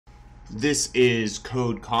This is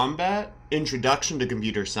Code Combat, Introduction to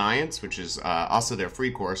Computer Science, which is also their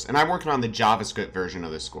free course, and I'm working on the JavaScript version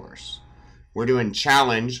of this course. We're doing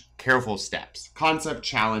challenge, careful steps. Concept,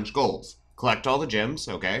 challenge, goals. Collect all the gems,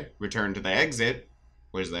 okay. Return to the exit.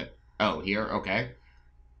 Where's that? Oh, here, okay.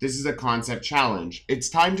 This is a concept challenge. It's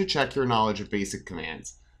time to check your knowledge of basic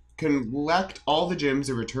commands. Collect all the gems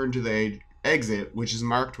and return to the exit, which is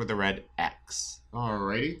marked with a red X.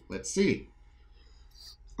 Alrighty, let's see.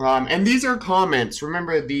 And these are comments.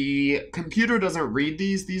 Remember, the computer doesn't read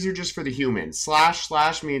these. These are just for the humans.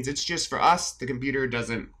 / means it's just for us. The computer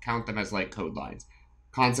doesn't count them as like code lines.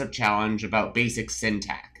 Concept challenge about basic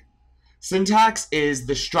syntax. Syntax is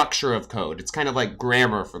the structure of code. It's kind of like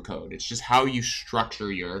grammar for code. It's just how you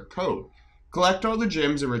structure your code. Collect all the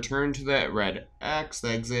gems and return to the red X, the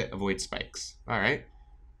exit, avoid spikes. All right.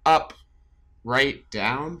 Up, right,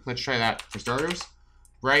 down. Let's try that for starters.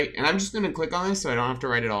 Right, and I'm just going to click on this so I don't have to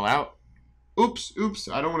write it all out. Oops,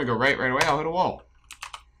 I don't want to go right away. I'll hit a wall.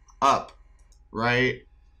 Up, right,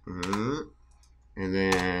 and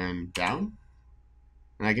then down.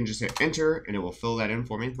 And I can just hit enter, and it will fill that in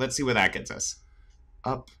for me. Let's see where that gets us.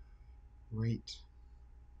 Up, right,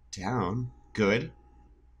 down. Good.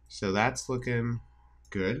 So that's looking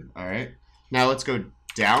good. All right. Now let's go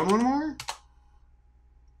down one more.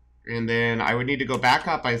 And then I would need to go back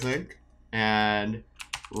up, I think, and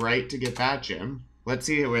right to get that gem. Let's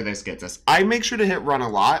see where this gets us. I make sure to hit run a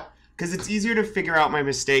lot because it's easier to figure out my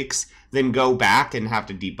mistakes than go back and have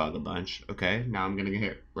to debug a bunch. Okay, now I'm gonna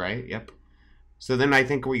hit right. Yep. So then I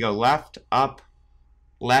think we go left, up,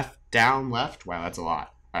 left, down, left. Wow, that's a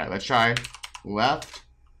lot. All right, let's try left,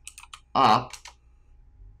 up,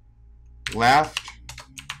 left,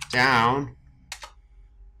 down,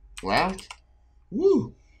 left.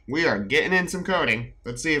 Woo! We are getting in some coding.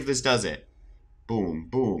 Let's see if this does it. Boom,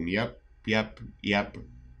 boom, yep.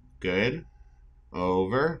 Good.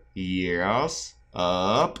 Over, yes,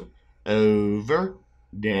 up, over,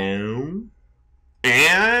 down,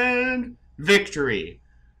 and victory.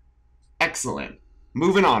 Excellent.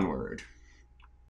 Moving onward.